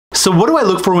So what do I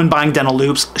look for when buying dental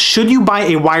loupes? Should you buy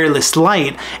a wireless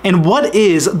light? And what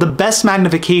is the best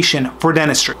magnification for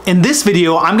dentistry? In this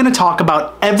video, I'm going to talk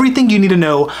about everything you need to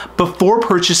know before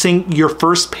purchasing your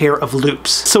first pair of loupes.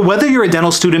 So whether you're a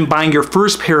dental student buying your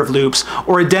first pair of loupes,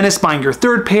 or a dentist buying your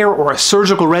third pair, or a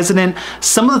surgical resident,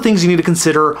 some of the things you need to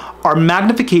consider are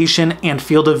magnification and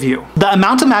field of view. The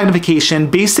amount of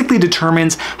magnification basically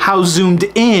determines how zoomed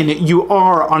in you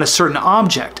are on a certain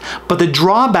object, but the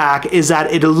drawback is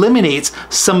that it eliminates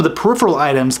some of the peripheral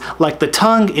items like the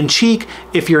tongue and cheek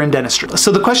if you're in dentistry. So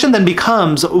the question then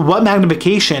becomes, what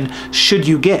magnification should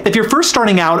you get? If you're first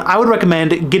starting out, I would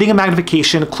recommend getting a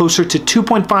magnification closer to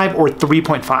 2.5 or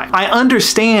 3.5. I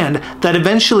understand that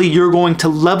eventually you're going to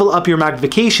level up your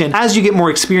magnification as you get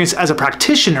more experience as a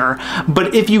practitioner,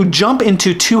 but if you jump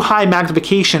into too high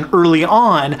magnification early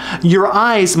on, your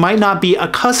eyes might not be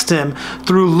accustomed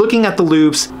through looking at the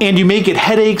loupes, and you may get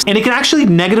headaches, and it can actually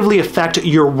negatively affect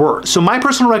your work. So my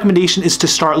personal recommendation is to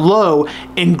start low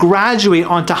and graduate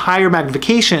onto higher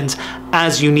magnifications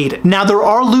as you need it. Now, there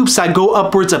are loupes that go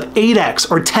upwards of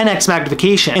 8x or 10x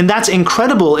magnification, and that's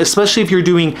incredible, especially if you're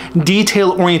doing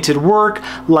detail-oriented work,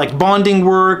 like bonding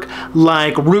work,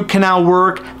 like root canal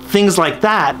work, things like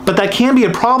that. But that can be a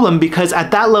problem because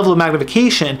at that level of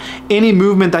magnification, any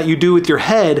movement that you do with your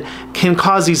head can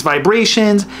cause these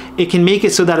vibrations. It can make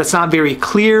it so that it's not very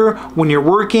clear when you're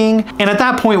working. And at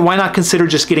that point, why not consider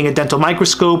just getting a dental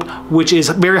microscope, which is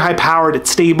very high powered, it's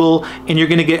stable, and you're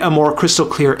gonna get a more crystal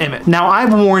clear image. Now,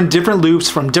 I've worn different loupes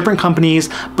from different companies,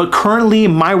 but currently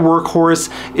my workhorse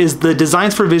is the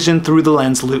Designs for Vision through the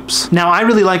lens loupes. Now, I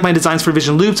really like my Designs for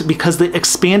Vision loupes because the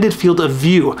expanded field of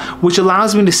view, which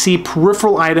allows me to see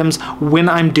peripheral items when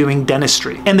I'm doing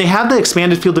dentistry. And they have the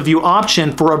expanded field of view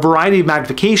option for a variety of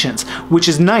magnifications, which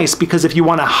is nice because if you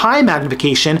want a high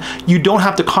magnification, you don't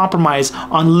have to compromise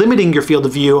on limiting your field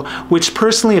of view, which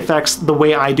personally affects the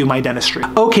way I do my dentistry.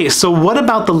 Okay, so what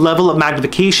about the level of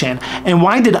magnification, and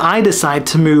why did I decide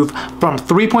to move from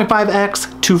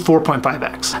 3.5x to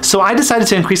 4.5x? So I decided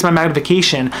to increase my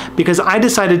magnification because I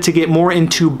decided to get more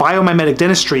into biomimetic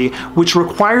dentistry, which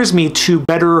requires me to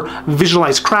better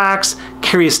visualize cracks,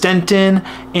 caries dentin,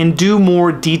 and do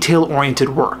more detail-oriented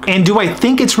work. And do I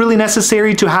think it's really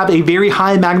necessary to have a very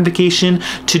high magnification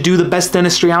to do the best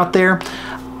dentistry out there?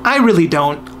 I really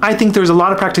don't. I think there's a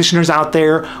lot of practitioners out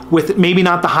there with maybe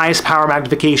not the highest power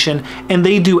magnification, and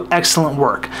they do excellent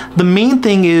work. The main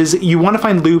thing is you want to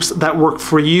find loupes that work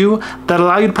for you, that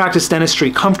allow you to practice dentistry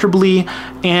comfortably,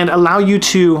 and allow you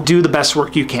to do the best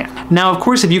work you can. Now, of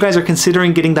course, if you guys are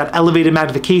considering getting that elevated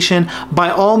magnification,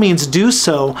 by all means do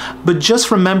so, but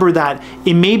just remember that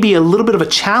it may be a little bit of a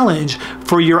challenge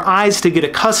for your eyes to get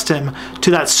accustomed to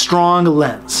that strong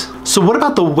lens. So what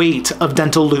about the weight of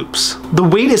dental loupes? The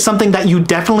weight is something that you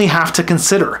definitely have to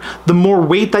consider. The more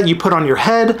weight that you put on your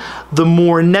head, the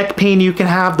more neck pain you can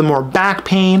have, the more back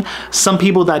pain. Some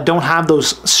people that don't have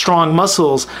those strong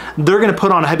muscles, they're gonna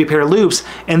put on a heavy pair of loupes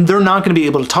and they're not gonna be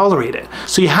able to tolerate it.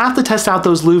 So you have to test out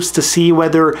those loupes to see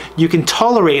whether you can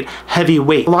tolerate heavy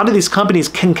weight. A lot of these companies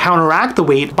can counteract the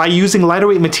weight by using lighter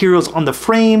weight materials on the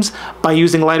frames, by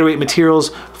using lighter weight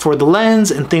materials for the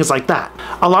lens and things like that.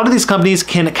 A lot of these companies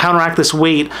can counteract this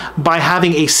weight by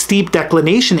having a steep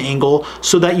declination angle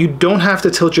so that you don't have to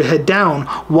tilt your head down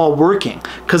while working.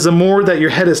 Because the more that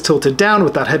your head is tilted down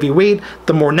with that heavy weight,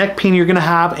 the more neck pain you're gonna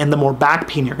have and the more back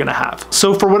pain you're gonna have.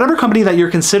 So for whatever company that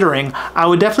you're considering, I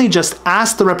would definitely just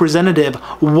ask the representative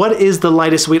what is the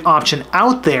lightest weight option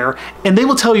out there, and they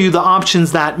will tell you the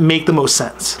options that make the most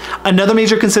sense. Another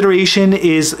major consideration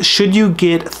is, should you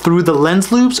get through the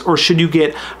lens loupes or should you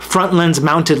get front lens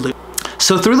mounted loop?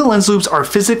 So through the lens loupes are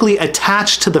physically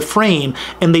attached to the frame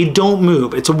and they don't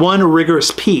move. It's one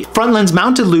rigorous piece. Front lens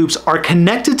mounted loupes are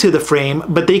connected to the frame,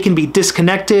 but they can be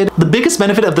disconnected. The biggest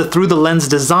benefit of the through the lens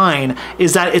design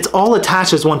is that it's all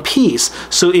attached as one piece.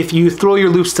 So if you throw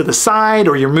your loupes to the side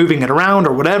or you're moving it around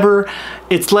or whatever,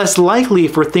 it's less likely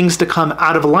for things to come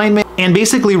out of alignment and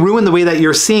basically ruin the way that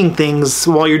you're seeing things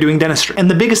while you're doing dentistry. And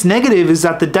the biggest negative is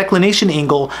that the declination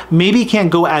angle maybe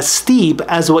can't go as steep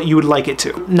as what you would like it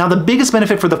to. Now, the biggest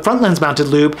benefit for the front lens mounted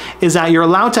loupe is that you're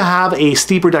allowed to have a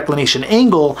steeper declination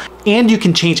angle and you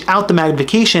can change out the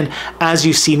magnification as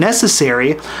you see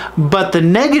necessary. But the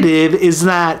negative is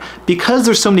that because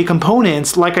there's so many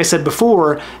components, like I said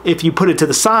before, if you put it to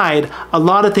the side, a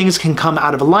lot of things can come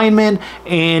out of alignment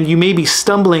and you may be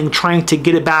stumbling trying to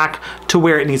get it back to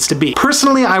where it needs to be.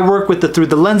 Personally, I work with the through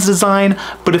the lens design,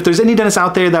 but if there's any dentists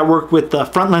out there that work with the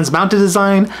front lens mounted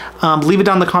design, leave it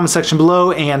down in the comment section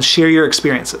below and share your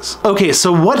experiences. Okay,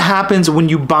 so what happens when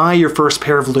you buy your first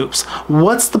pair of loupes?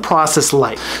 What's the process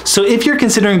like? So if you're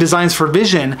considering designs for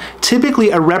vision, typically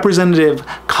a representative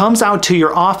comes out to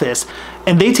your office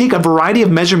and they take a variety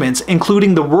of measurements,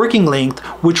 including the working length,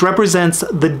 which represents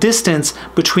the distance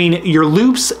between your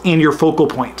loupes and your focal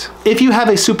point. If you have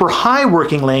a super high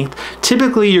working length,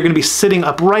 typically you're gonna be sitting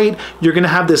upright, you're gonna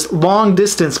have this long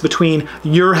distance between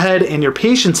your head and your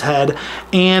patient's head,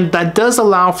 and that does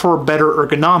allow for better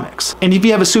ergonomics. And if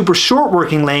you have a super short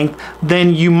working length,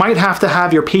 then you might have to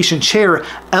have your patient chair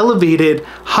elevated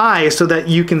high so that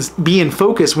you can be in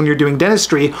focus when you're doing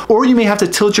dentistry, or you may have to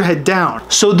tilt your head down.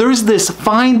 So there's this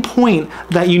fine point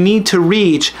that you need to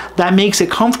reach that makes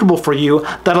it comfortable for you,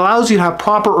 that allows you to have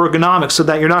proper ergonomics so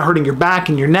that you're not hurting your back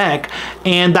and your neck,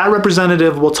 and that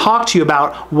representative will talk to you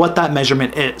about what that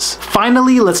measurement is.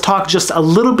 Finally, let's talk just a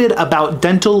little bit about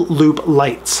dental loupe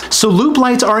lights. So loupe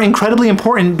lights are incredibly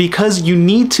important because you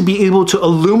need to be able to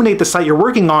illuminate the site you're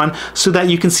working on so that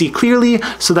you can see clearly,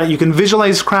 so that you can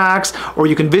visualize cracks, or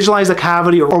you can visualize a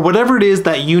cavity, or whatever it is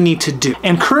that you need to do.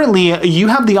 And currently, you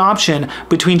have the option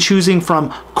between choosing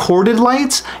from corded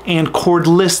lights and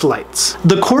cordless lights.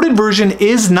 The corded version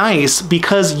is nice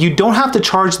because you don't have to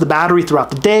charge the battery throughout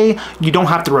the day, you don't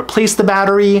have to replace the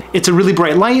battery, it's a really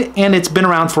bright light, and it's been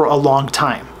around for a long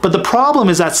time. But the problem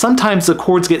is that sometimes the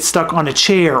cords get stuck on a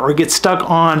chair or get stuck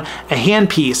on a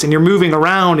handpiece and you're moving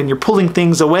around and you're pulling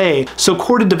things away. So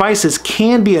corded devices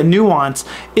can be a nuance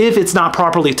if it's not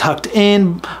properly tucked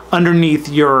in underneath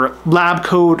your lab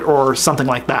coat or something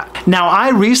like that. Now, I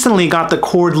recently got the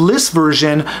cordless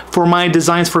version for my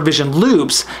Designs for Vision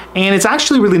loupes, and it's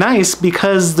actually really nice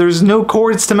because there's no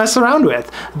cords to mess around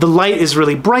with. The light is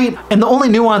really bright, and the only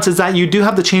nuance is that you do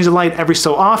have to change the light every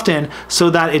so often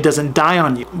so that it doesn't die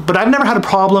on you. But I've never had a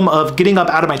problem of getting up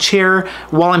out of my chair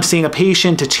while I'm seeing a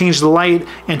patient to change the light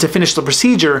and to finish the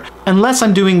procedure, unless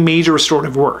I'm doing major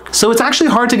restorative work. So it's actually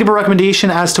hard to give a recommendation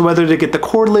as to whether to get the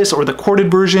cordless or the corded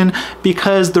version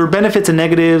because their benefits and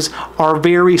negatives are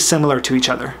very similar to each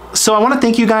other. So I want to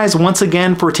thank you guys once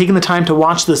again for taking the time to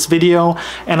watch this video,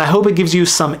 and I hope it gives you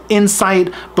some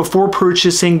insight before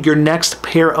purchasing your next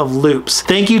pair of loupes.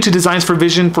 Thank you to Designs for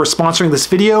Vision for sponsoring this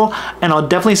video, and I'll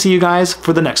definitely see you guys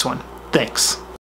for the next one. Thanks.